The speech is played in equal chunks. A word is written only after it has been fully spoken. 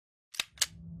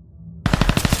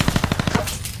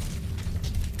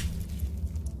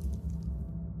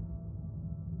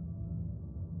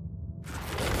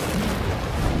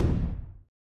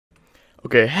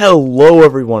Okay, hello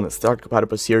everyone, it's Dr.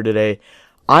 Platypus here today.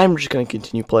 I'm just going to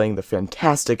continue playing the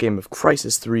fantastic game of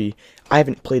Crysis 3. I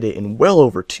haven't played it in well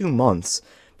over 2 months,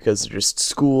 because just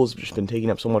school's just been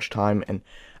taking up so much time, and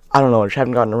I don't know, I just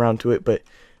haven't gotten around to it, but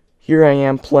here I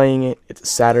am playing it. It's a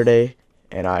Saturday,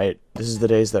 and this is the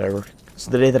day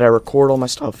that I record all my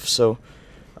stuff, so,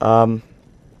 I'm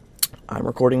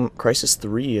recording Crysis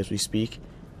 3 as we speak.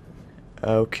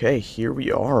 Okay, here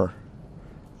we are.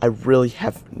 I really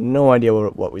have no idea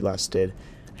what we last did.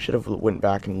 I should have went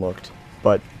back and looked,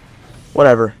 but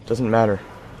whatever, doesn't matter.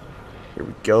 Here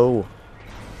we go.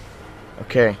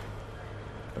 Okay.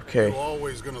 You're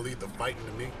always gonna lead the fighting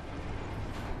to me?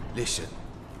 Listen,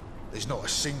 there's not a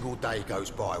single day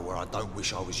goes by where I don't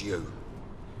wish I was you.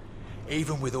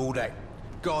 Even with all that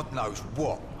God knows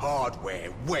what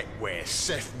hardware, wetware,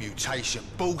 Ceph mutation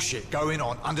bullshit going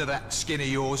on under that skin of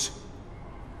yours,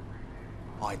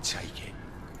 I'd take it.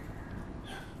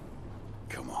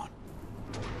 Come on.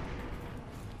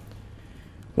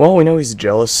 Well, we know he's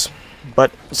jealous, but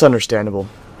it's understandable.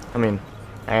 I mean,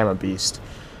 I am a beast.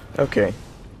 Okay.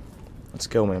 Let's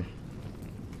go, man.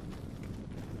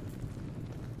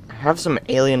 I have some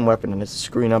alien weapon and it's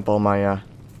screwing up all my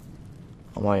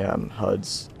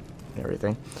HUDs and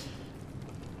everything.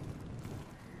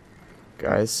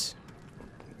 Guys,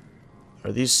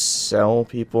 are these cell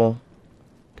people?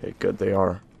 Okay, good, they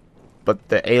are. But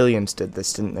the aliens did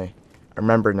this, didn't they? I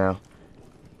remember now.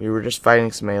 We were just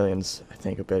fighting some aliens, I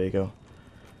think, a bit ago.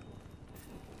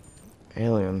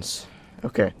 Aliens.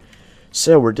 Okay.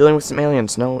 So, we're dealing with some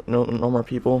aliens. No more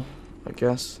people, I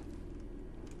guess.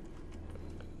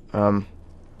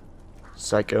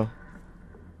 Psycho.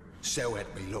 Cell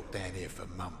had me locked down here for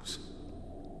months.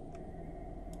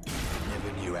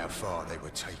 Never knew how far they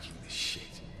were taking this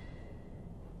shit.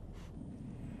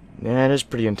 Yeah, it is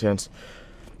pretty intense.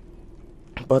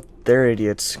 But they're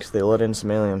idiots, because they let in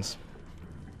some aliens.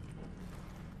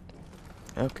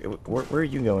 Okay, where are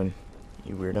you going,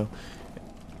 you weirdo?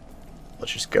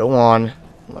 Let's just go on.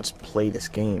 Let's play this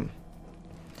game.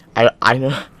 I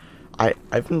know.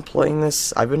 I've been playing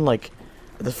this. I've been like,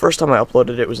 the first time I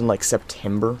uploaded it was in like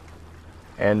September,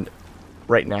 and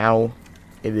right now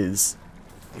it is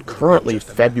currently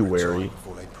February.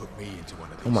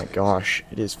 Oh my gosh,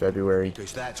 it is February.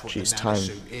 Jeez, time.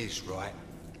 Is, right?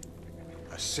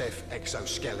 A Ceph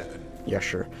exoskeleton. Yeah,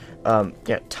 sure.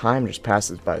 Yeah, time just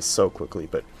passes by so quickly,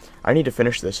 but I need to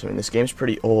finish this. I mean, this game's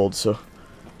pretty old, so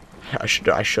I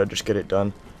should just get it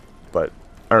done. But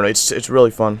I don't know, it's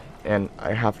really fun, and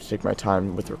I have to take my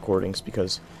time with recordings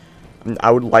because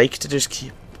I would like to just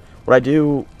keep what I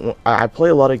do. I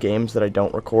play a lot of games that I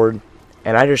don't record,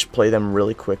 and I just play them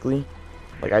really quickly.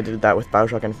 Like I did that with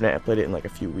BioShock Infinite. I played it in like a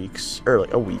few weeks, or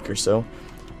like a week or so,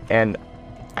 and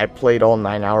I played all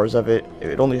 9 hours of it.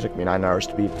 It only took me 9 hours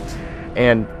to beat,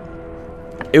 and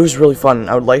it was really fun.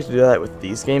 I would like to do that with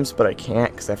these games, but I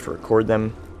can't because I have to record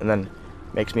them, and then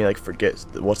it makes me like forget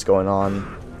what's going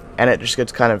on, and it just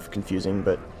gets kind of confusing.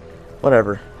 But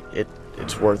whatever,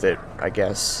 it's worth it, I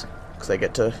guess, because I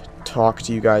get to talk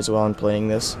to you guys while I'm playing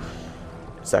this.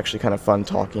 It's actually kind of fun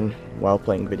talking while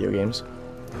playing video games.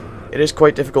 It is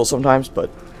quite difficult sometimes, but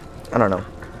I don't know.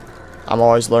 I'm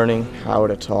always learning how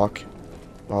to talk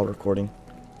while recording.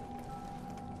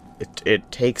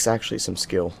 It takes actually some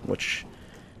skill, which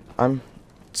I'm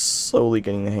slowly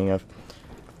getting the hang of.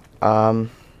 Oh,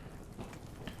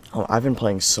 I've been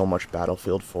playing so much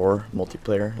Battlefield 4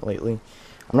 multiplayer lately.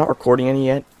 I'm not recording any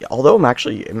yet, although I'm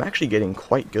actually getting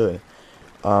quite good.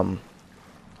 I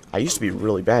used to be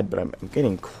really bad, but I'm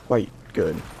getting quite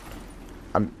good.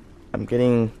 I'm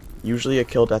getting usually a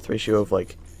kill death ratio of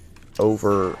like of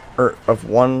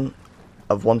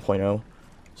 1.0.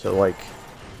 So like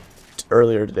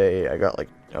earlier today I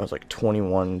was like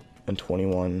 21 and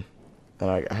 21,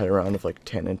 and I had a round of like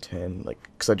 10 and 10, like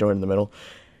because I joined in the middle,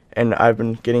 and I've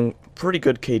been getting pretty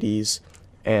good KDs,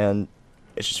 and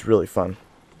it's just really fun.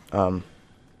 I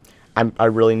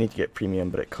really need to get premium,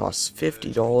 but it costs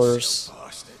 $50.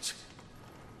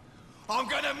 I'm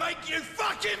gonna make you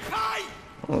fucking pay.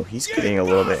 Oh, he's getting a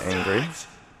little bit angry.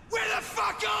 Where the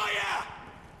fuck are ya?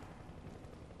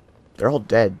 They're all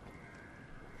dead.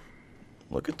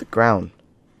 Look at the ground.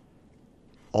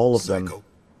 All of them.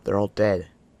 They're all dead.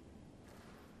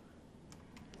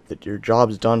 That your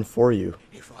job's done for you.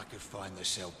 If I could find the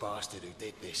cell bastard who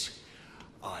did this,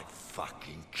 I'd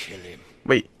fucking kill him.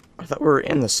 Wait, I thought we were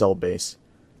in the cell base.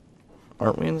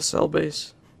 Aren't we in the cell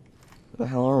base? Where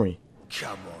the hell are we?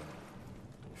 Come on.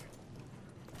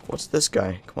 What's this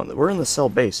guy? Come on, we're in the cell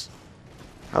base.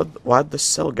 Why'd the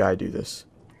cell guy do this?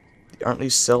 Aren't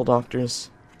these cell doctors?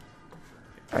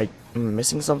 I'm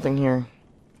missing something here.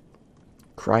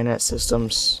 Crynet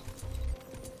systems.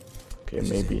 Okay,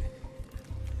 maybe.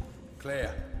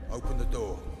 Claire, open the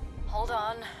door. Hold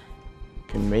on.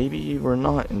 Okay, maybe we're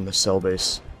not in the cell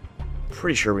base.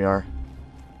 Pretty sure we are.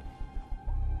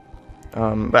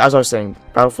 But as I was saying,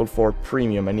 Battlefield 4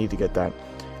 Premium, I need to get that.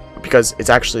 Because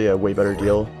it's actually a way better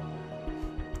deal.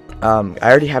 I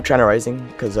already have China Rising,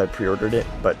 because I pre-ordered it,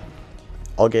 but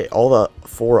I'll get all the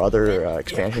 4 other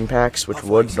expansion packs, which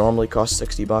would normally cost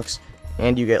 $60.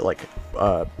 And you get, like,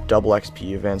 double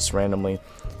XP events randomly.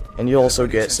 And you also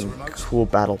get some cool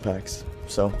battle packs.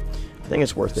 So, I think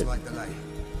it's worth it.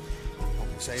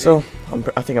 So,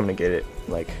 I think I'm gonna get it,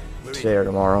 like, today or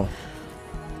tomorrow.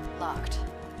 Locked.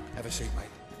 Have a seat,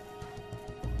 mate.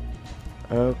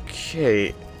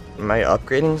 Okay, am I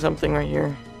upgrading something right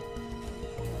here?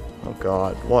 Oh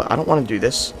god, what? I don't want to do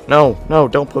this. No, no,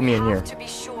 don't put me in here.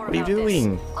 What are you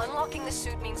doing? Unlocking the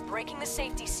suit means breaking the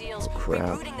safety seals, crap.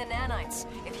 rebooting the nanites.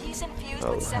 If he's infused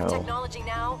Oh, with Seth hell. technology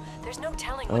now, there's no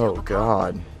telling what Oh he'll become.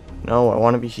 god. No, I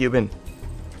want to be human.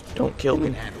 Don't kill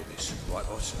me. Handle this, right,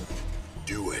 boss?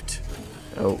 Do it.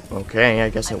 Oh, okay, I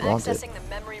guess I I'm want it. accessing the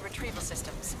memory retrieval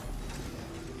systems.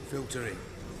 Filtering.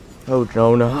 Oh,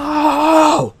 no,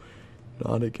 no.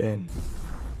 Not again.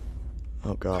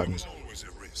 Oh god. There was always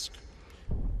a risk.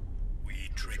 We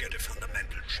triggered a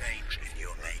fundamental change in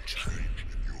your nature.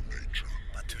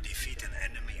 But to defeat an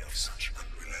enemy of such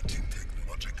unrelenting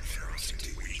technological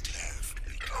ferocity, we'd have to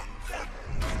become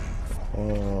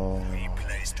Oh. We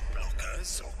placed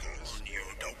blockers on your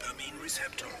dopamine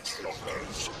receptors.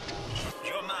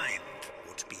 Your mind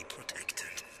would be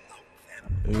protected of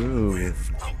them. Ooh.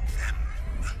 Without them,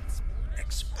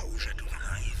 exposure to the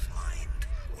hive mind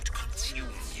would consume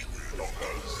you.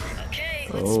 Okay,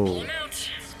 let's Oh. pull him out.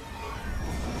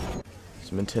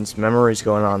 Some intense memories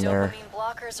going on there. Dopamine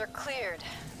blockers are cleared.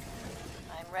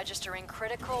 I'm registering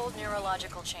critical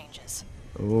neurological changes.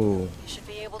 Ooh. You should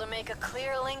be able to make a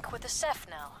clear link with the Ceph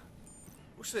now.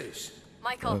 What's this?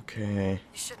 Michael, Okay.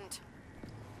 you shouldn't.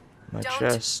 My Don't.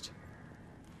 chest.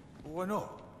 Why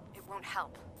not? It won't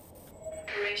help.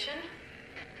 Duration.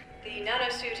 The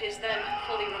nanosuit is then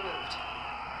fully removed.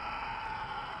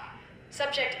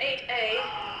 Subject 8A,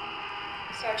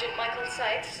 Sergeant Michael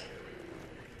Seitz,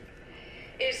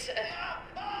 is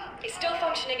still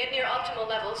functioning at near optimal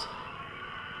levels,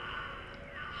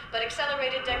 but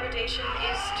accelerated degradation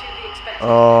is to be expected.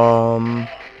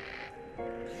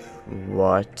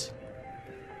 What?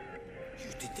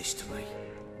 You did this to me.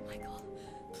 Michael,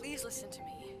 please listen to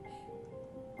me.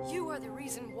 You are the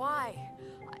reason why.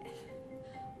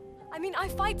 I mean, I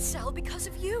fight Cell because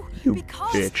of you. You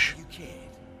because bitch. You cared?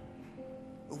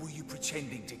 Or were you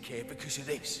pretending to care because of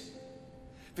this?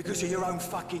 Because of your own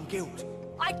fucking guilt?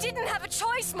 I didn't have a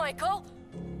choice, Michael.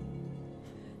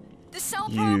 The Cell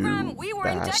You program, we were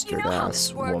in debt. You know how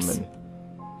this bastard-ass works. woman.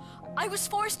 I was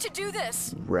forced to do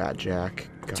this. Rat Jack.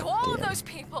 God To all of damn. those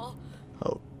people.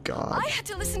 Oh god. I had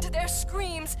to listen to their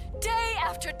screams day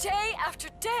after day after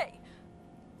day.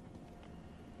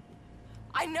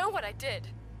 I know what I did.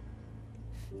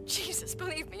 Jesus,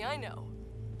 believe me, I know.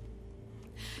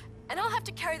 And I'll have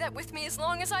to carry that with me as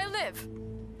long as I live.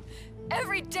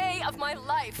 Every day of my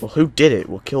life. Well, who did it?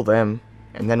 We'll kill them,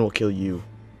 and then we'll kill you.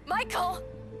 Michael!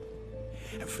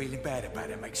 And feeling bad about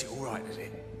it makes it alright, does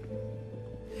it?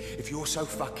 If you're so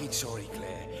fucking sorry,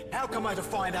 Claire, how come I had to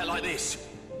find out like this?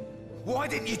 Why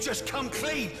didn't you just come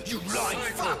clean, you lying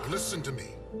fuck? Look, listen to me.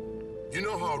 You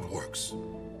know how it works.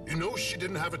 You know she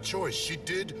didn't have a choice. She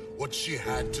did what she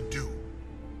had to do.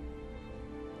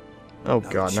 Oh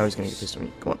god, now he's gonna get pissed at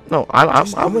me. Come on. No,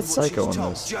 I'm with Psycho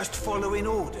on this. Just following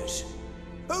orders.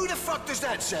 Who the fuck does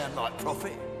that sound like,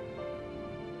 Prophet?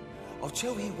 I'll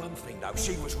tell you one thing though,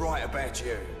 she was right about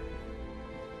you.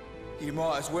 You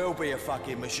might as well be a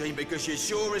fucking machine because you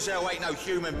sure as hell ain't no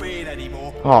human being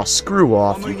anymore. Oh, screw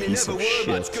off, I mean, you you piece never of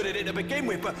were much shit. good at it to begin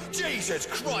with, but Jesus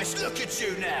Christ, look at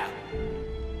you now!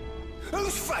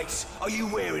 Whose face are you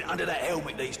wearing under that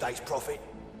helmet these days, Prophet?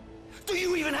 Do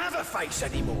you even have a face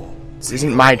anymore? This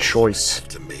isn't my choice.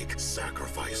 To make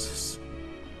sacrifices.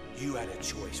 You had a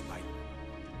choice, mate.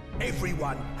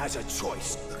 Everyone has a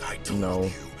choice. Look, I told No.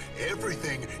 you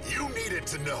everything you needed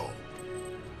to know.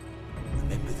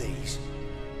 Remember these?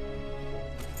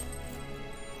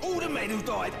 All the men who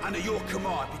died under your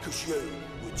command because you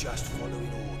were just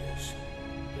following orders.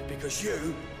 Because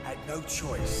you had no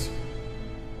choice.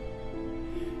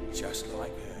 Just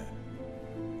like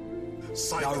her.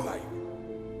 Psycho. No, mate.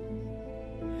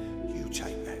 You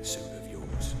take that suit of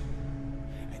yours,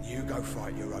 and you go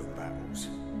fight your own battles,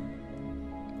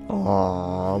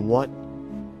 Aw, what?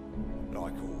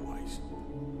 like always.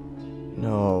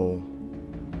 No.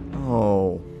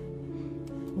 No.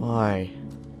 Why?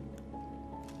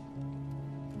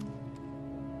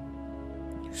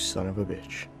 You son of a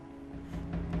bitch.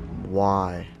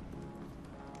 Why?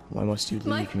 Why must you leave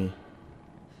Mike? me?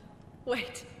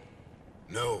 Wait.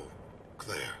 No,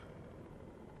 Claire.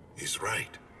 He's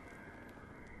right.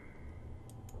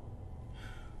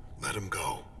 Let him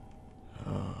go.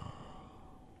 Oh,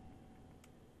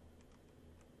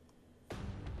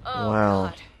 Wow.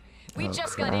 God. We Oh,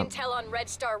 just crap. got intel on Red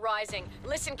Star Rising.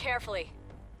 Listen carefully.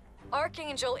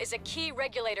 Archangel is a key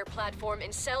regulator platform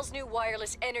in Cell's new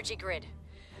wireless energy grid.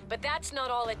 But that's not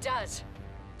all it does.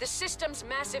 The system's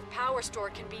massive power store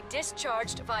can be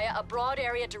discharged via a broad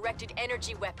area directed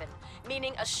energy weapon,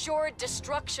 meaning assured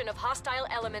destruction of hostile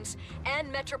elements and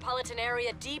metropolitan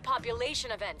area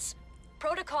depopulation events.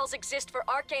 Protocols exist for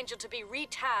Archangel to be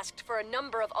retasked for a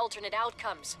number of alternate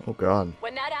outcomes. Oh god.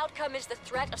 When that outcome is the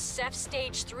threat of Ceph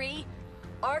Stage 3,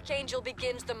 Archangel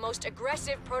begins the most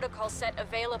aggressive protocol set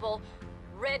available,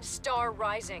 Red Star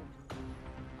Rising.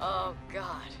 Oh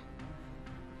god.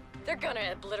 They're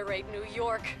gonna obliterate New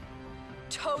York.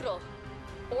 Total,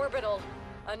 orbital,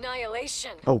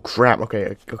 annihilation. Oh crap.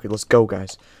 Okay, okay, let's go,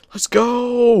 guys. Let's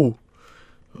go!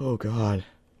 Oh god.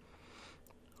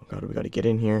 Oh god, we gotta get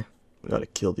in here. We gotta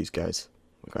kill these guys.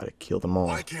 We gotta kill them all.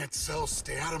 Why can't Cell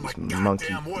stay out of my Monkey,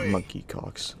 goddamn way? monkey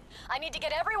cocks. I need to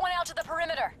get everyone out to the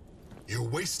perimeter. You're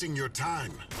wasting your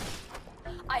time.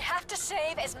 I have to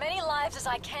save as many lives as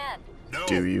I can. No.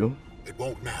 Do you? It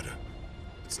won't matter.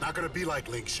 It's not gonna be like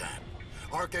Linkshan.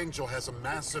 Archangel has a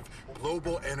massive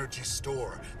global energy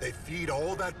store. They feed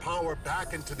all that power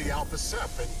back into the Alpha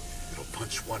Ceph, and it'll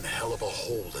punch one hell of a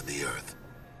hole in the earth.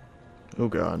 Oh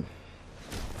god.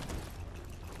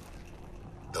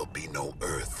 There'll be no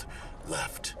earth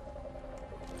left.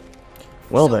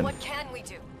 Well So then. what can we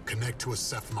do? Connect to a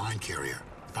Ceph mind carrier.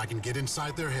 If I can get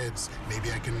inside their heads,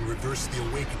 maybe I can reverse the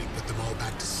awakening, put them all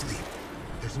back to sleep.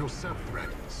 There's no Ceph threat.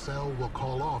 Cell will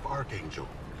call off Archangel.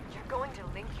 You're going to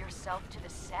link yourself to the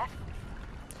Ceph?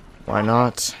 Why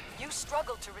not? You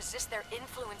struggled to resist their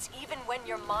influence even when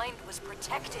your mind was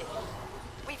protected.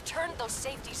 We've turned those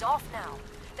safeties off now.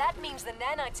 That means the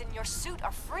nanites in your suit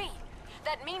are free.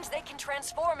 That means they can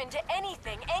transform into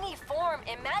anything, any form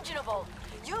imaginable.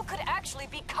 You could actually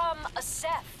become a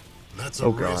Ceph. That's a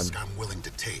Oh, God. risk I'm willing to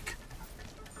take.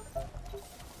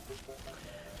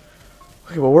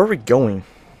 Okay, well, where are we going?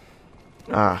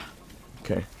 Ah,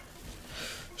 okay.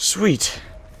 Sweet.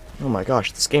 Oh my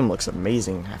gosh, this game looks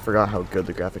amazing. I forgot how good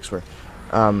the graphics were.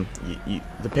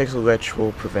 The pixel glitch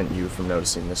will prevent you from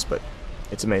noticing this, but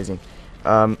it's amazing.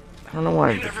 I don't know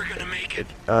why. You're never gonna make it.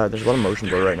 There's a lot of motion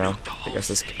blur right now.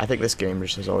 I think this game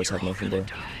just has always had motion blur.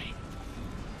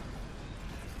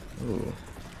 Ooh.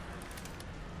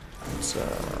 Let's,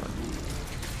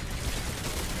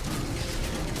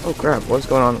 oh crap, what is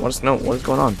going on? What is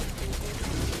going on?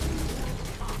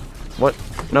 What?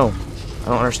 No. I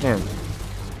don't understand.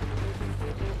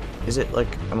 Is it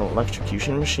like an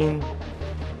electrocution machine?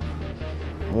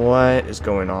 What is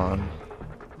going on?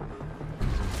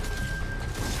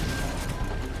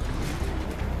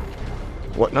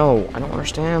 What? No, I don't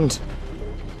understand.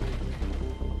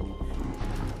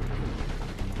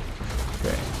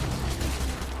 Okay.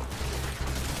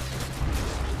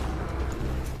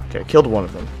 Okay, I killed one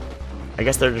of them. I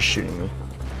guess they're just shooting me.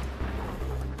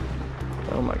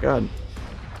 Oh my god.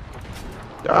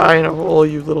 Die in a hole,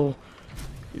 you little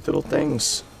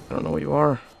things. I don't know what you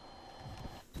are.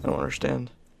 I don't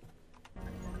understand.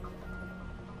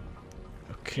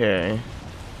 Okay.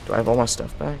 Do I have all my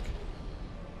stuff back?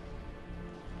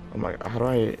 Oh my god, how do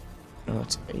I... No,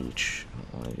 that's H. I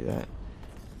don't want to do that.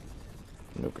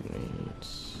 No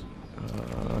grenades.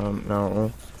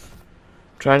 No.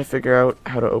 Trying to figure out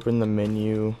how to open the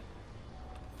menu.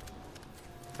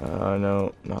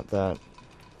 No, not that.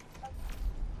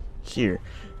 Here.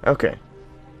 Okay.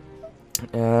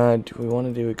 Do we want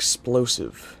to do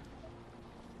explosive?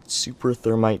 Super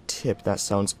thermite tip. That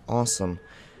sounds awesome.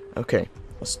 Okay,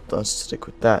 let's stick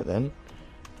with that then.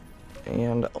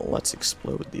 And let's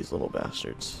explode these little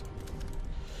bastards.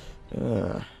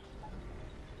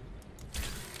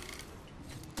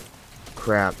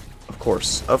 Crap. Of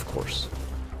course. Of course.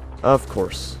 Of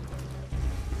course.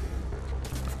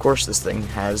 Of course this thing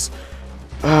has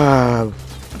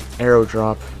arrow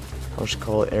drop. I'll just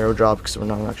call it arrow drop because we're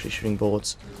not actually shooting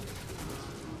bullets.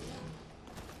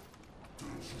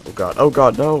 Oh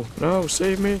god, no, no,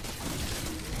 save me.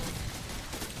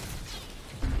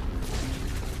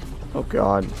 Oh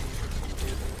god.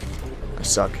 I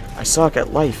suck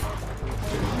at life.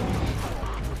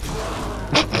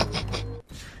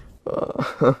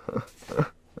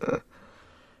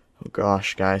 Oh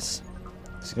gosh, guys.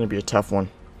 This is gonna be a tough one.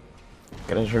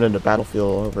 Gonna turn into Battlefield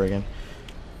all over again.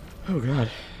 Oh god.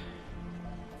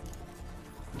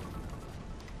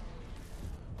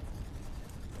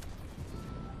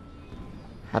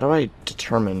 How do I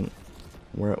determine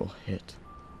where it will hit?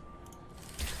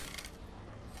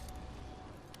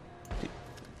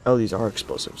 Oh, these are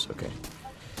explosives. Okay.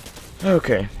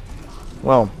 Okay.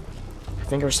 Well, I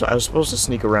think I was supposed to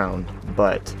sneak around,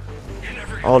 but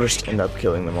I'll just end up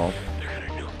killing them all. They're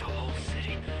gonna nuke the whole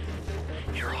city.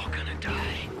 You're all gonna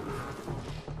die.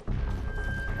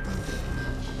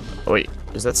 Oh, wait,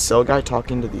 is that cell guy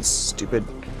talking to these stupid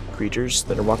creatures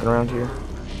that are walking around here?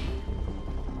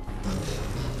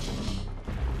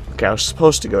 Okay, I was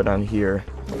supposed to go down here,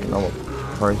 like a normal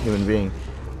part of human being,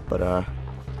 but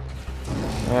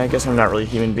I guess I'm not really a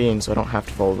human being, so I don't have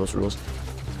to follow those rules.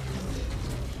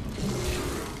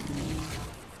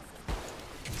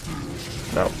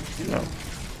 No, no.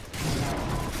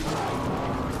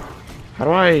 How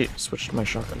do I switch to my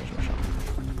shotgun? There's my shotgun.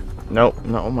 No,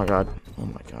 no, oh my god. Oh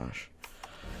my gosh.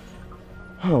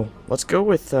 Oh, let's go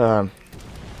with,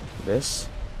 this.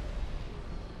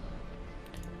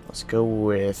 Let's go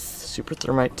with super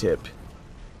thermite tip.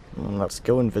 And let's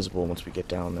go invisible once we get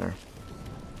down there.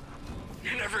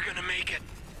 You're never gonna make it.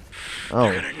 Oh.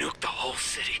 They're gonna nuke the whole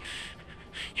city.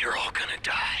 You're all gonna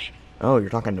die. Oh, you're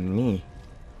talking to me.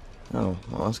 Oh,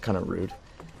 well, that's kind of rude.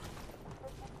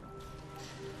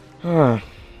 Wow.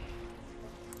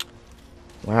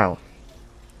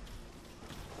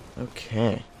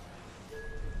 Okay.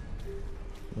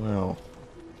 Well,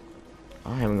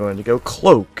 I am going to go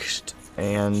cloaked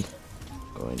and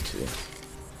going to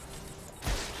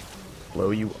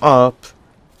blow you up.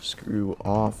 Screw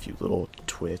off, you little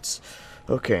twits.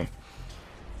 Okay.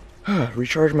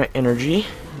 Recharge my energy.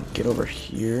 Get over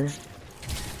here.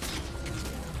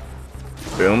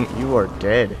 Boom, you are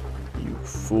dead. You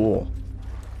fool.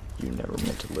 You never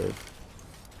meant to live.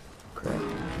 Crap.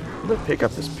 I'm gonna pick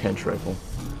up this pinch rifle.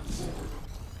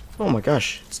 Oh my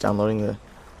gosh, it's downloading the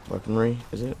weaponry,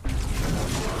 is it?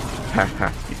 Ha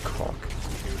ha, you cock.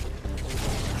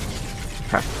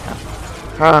 Ha ha.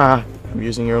 Ha! I'm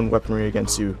using your own weaponry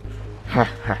against you. Ha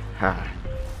ha ha.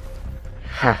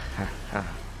 Ha ha ha.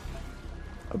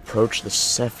 Approach the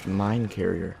Ceph mine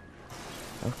carrier.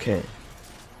 Okay.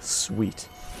 Sweet.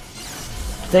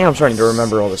 I think I'm starting to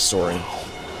remember all the story.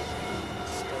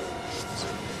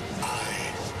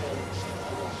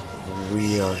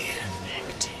 We are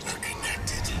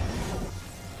connected.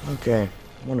 Okay,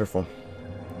 wonderful.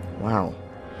 Wow.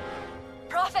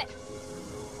 Prophet!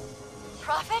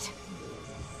 Prophet?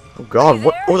 Oh god,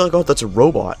 what? there? Oh my god, that's a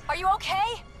robot. Are you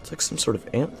okay? It's like some sort of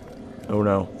ant. Oh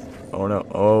no. Oh no.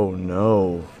 Oh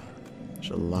no.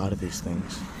 There's a lot of these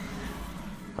things.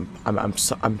 I'm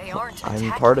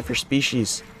part of your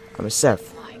species. I'm a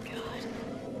Ceph. My god.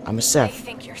 I'm a They Ceph.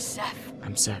 think you're Ceph.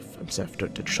 I'm Ceph. I'm Ceph.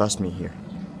 Don't trust me here.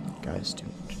 Guys,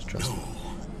 just trust me. No,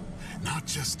 not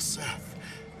just Ceph.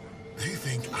 They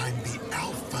think I'm the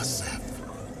Alpha Ceph.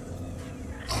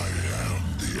 I am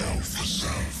the Alpha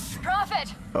Ceph.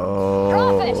 Prophet! Oh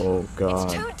Prophet! god.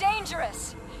 It's too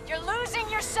dangerous. You're losing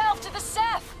yourself to the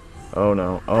Ceph. Oh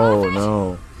no. Oh Prophet!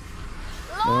 no.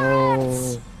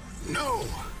 Lawrence! No.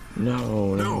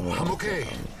 No. No, No, I'm okay.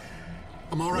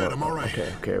 I'm alright, I'm alright.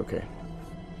 Okay.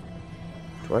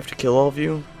 Do I have to kill all of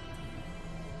you?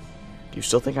 Do you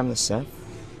still think I'm the Ceph?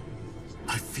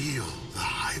 I feel the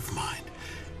hive mind.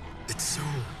 It's so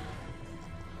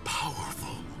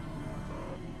powerful.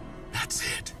 That's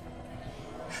it.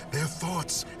 Their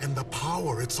thoughts and the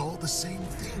power, it's all the same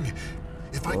thing.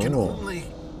 If I can only...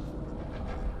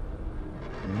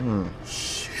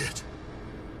 Shit.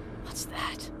 What's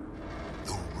that?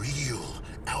 The real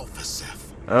Alpha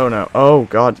Ceph. Oh no. Oh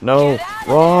god, no. Get out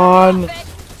of Run! there, Prophet!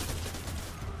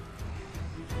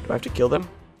 Do I have to kill them?